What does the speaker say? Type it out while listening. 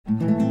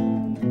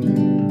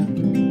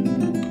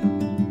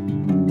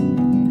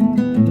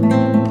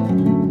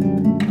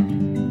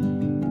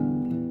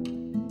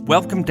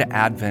Welcome to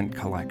Advent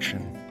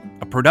Collection,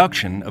 a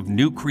production of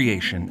New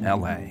Creation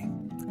LA.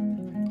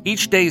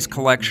 Each day's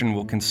collection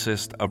will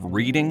consist of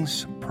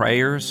readings,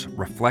 prayers,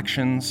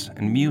 reflections,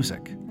 and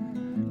music.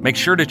 Make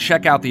sure to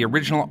check out the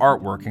original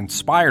artwork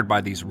inspired by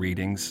these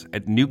readings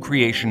at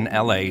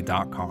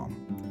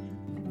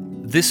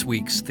newcreationla.com. This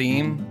week's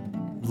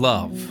theme,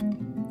 Love,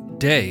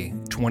 Day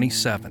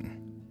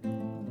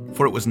 27.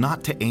 For it was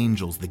not to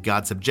angels that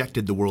God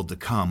subjected the world to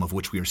come of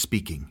which we are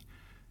speaking.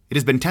 It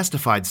has been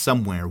testified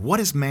somewhere, "What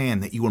is man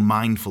that you are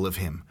mindful of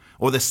him,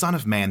 or the son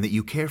of man that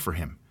you care for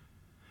him?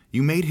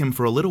 You made him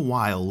for a little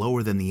while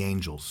lower than the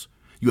angels.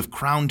 You have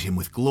crowned him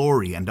with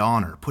glory and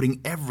honor,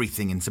 putting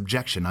everything in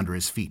subjection under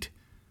his feet.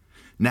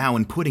 Now,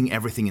 in putting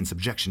everything in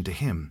subjection to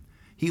him,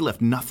 he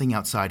left nothing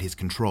outside his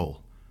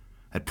control.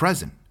 At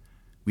present,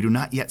 we do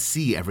not yet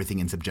see everything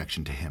in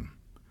subjection to him,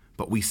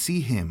 but we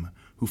see him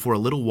who for a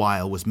little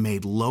while was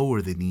made lower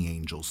than the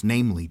angels,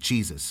 namely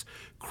Jesus,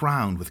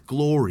 crowned with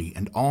glory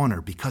and honor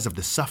because of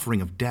the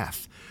suffering of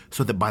death,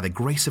 so that by the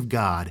grace of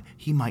God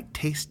he might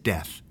taste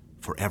death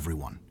for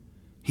everyone."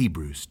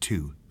 Hebrews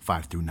 2,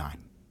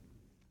 5-9.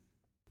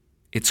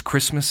 It's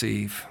Christmas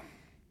Eve.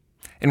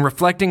 In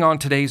reflecting on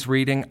today's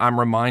reading, I'm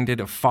reminded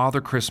of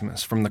Father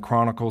Christmas from the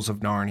Chronicles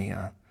of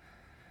Narnia.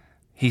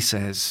 He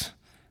says,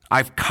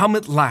 "I've come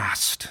at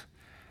last.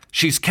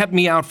 She's kept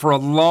me out for a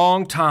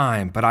long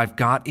time, but I've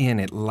got in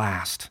at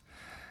last.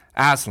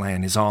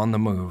 Aslan is on the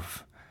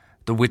move.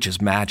 The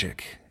witch's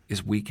magic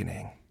is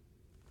weakening."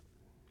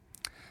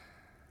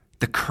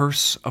 The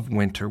curse of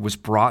winter was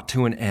brought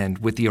to an end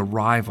with the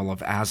arrival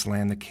of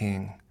Aslan the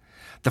king.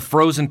 The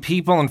frozen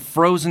people and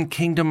frozen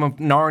kingdom of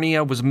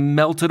Narnia was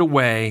melted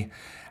away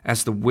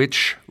as the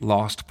witch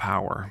lost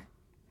power.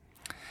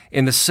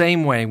 In the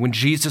same way, when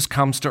Jesus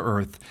comes to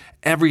earth,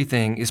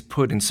 everything is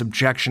put in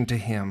subjection to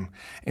him,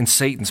 and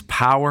Satan's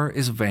power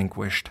is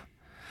vanquished.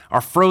 Our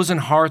frozen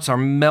hearts are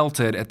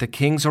melted at the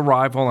King's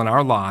arrival in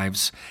our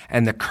lives,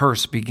 and the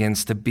curse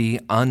begins to be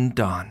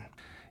undone.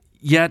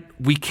 Yet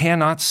we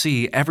cannot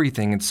see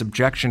everything in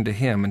subjection to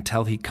him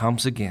until he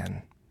comes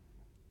again.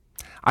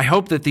 I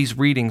hope that these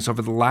readings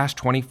over the last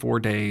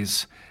 24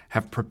 days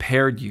have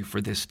prepared you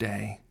for this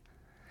day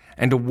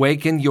and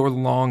awakened your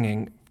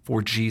longing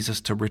for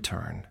Jesus to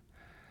return.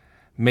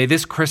 May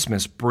this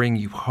Christmas bring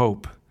you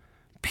hope,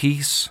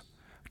 peace,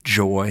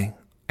 joy,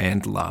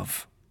 and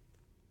love.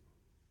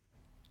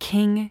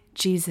 King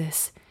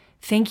Jesus,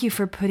 thank you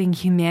for putting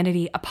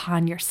humanity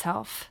upon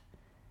yourself.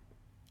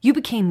 You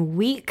became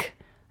weak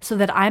so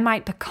that I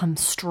might become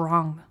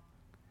strong.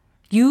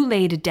 You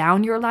laid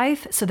down your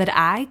life so that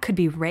I could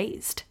be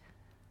raised.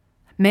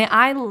 May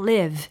I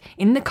live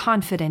in the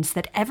confidence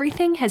that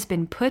everything has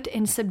been put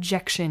in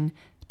subjection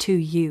to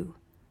you.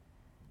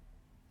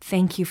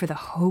 Thank you for the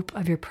hope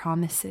of your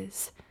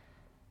promises,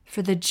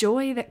 for the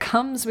joy that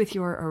comes with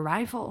your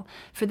arrival,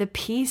 for the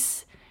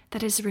peace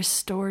that is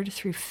restored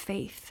through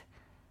faith,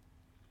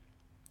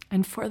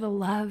 and for the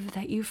love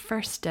that you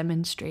first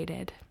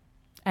demonstrated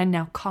and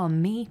now call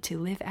me to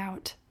live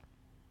out.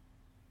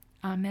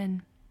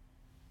 Amen.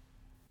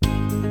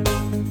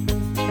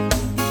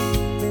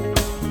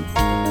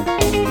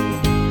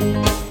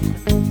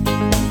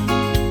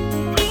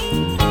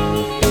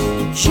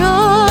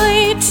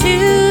 Joy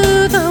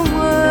to the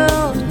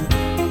world,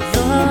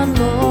 the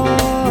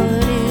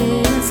Lord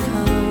is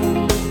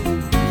come.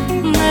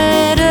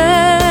 Let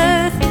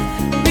earth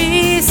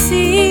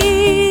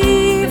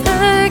receive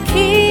her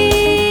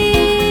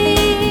King.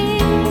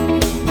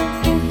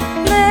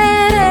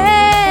 Let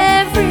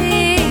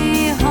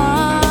every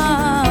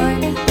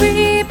heart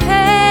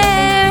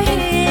prepare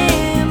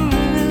him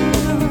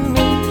room.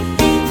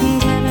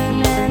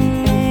 Heaven and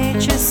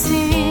nature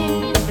sing.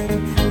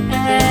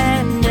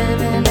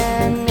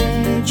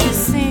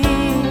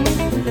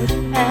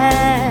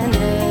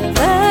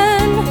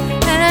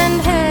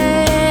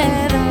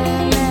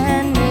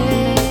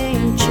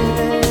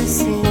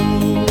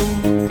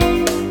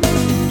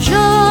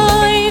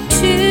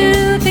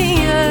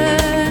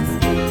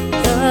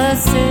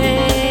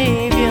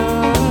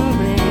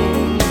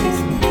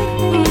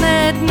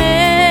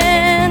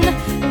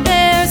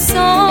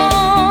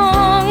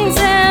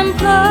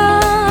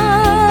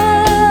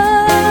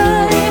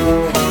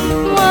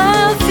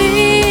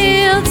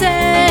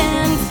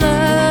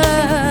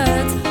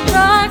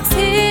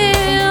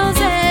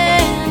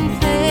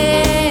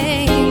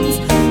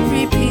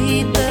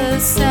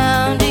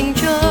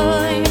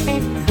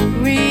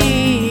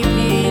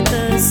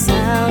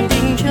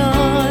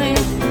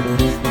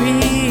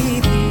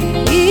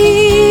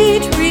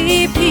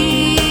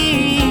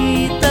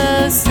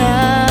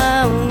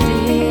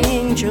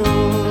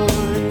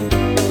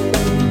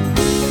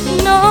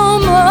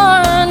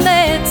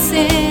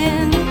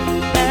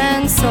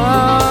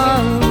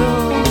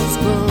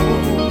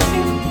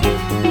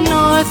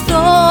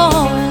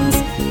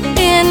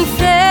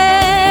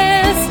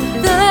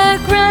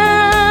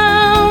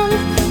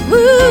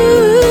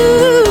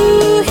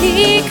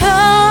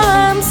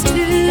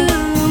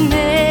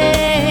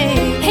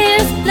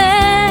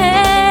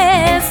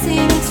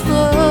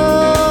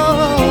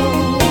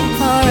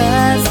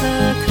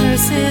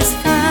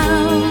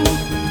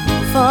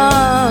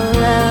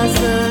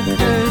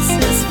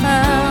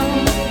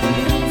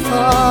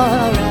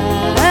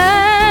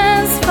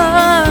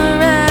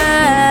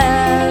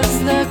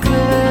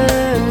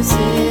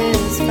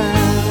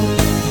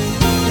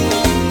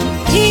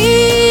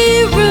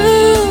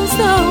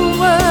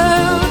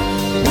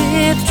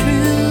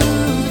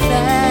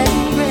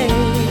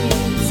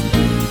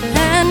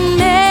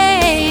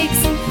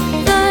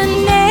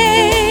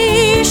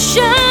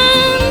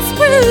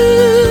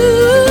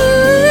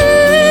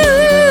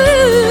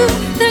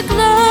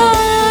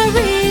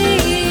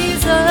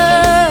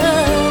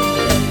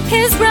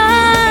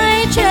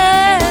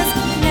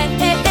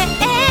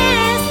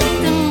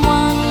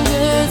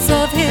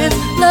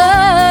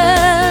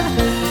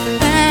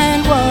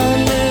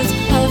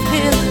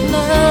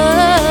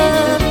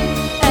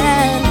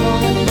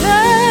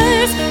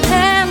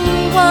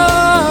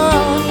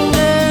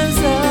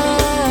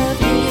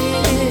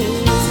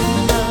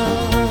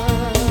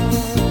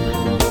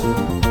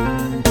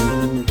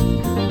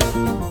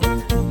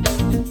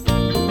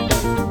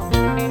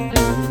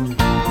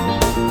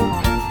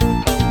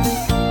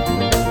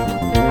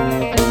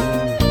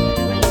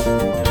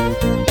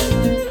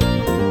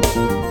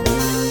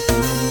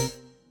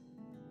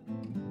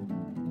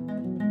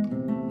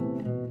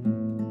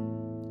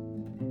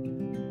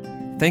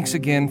 Thanks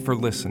again for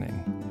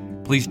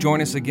listening. Please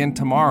join us again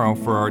tomorrow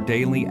for our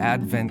daily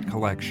Advent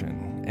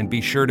collection, and be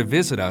sure to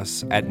visit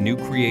us at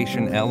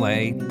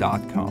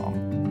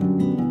newcreationla.com.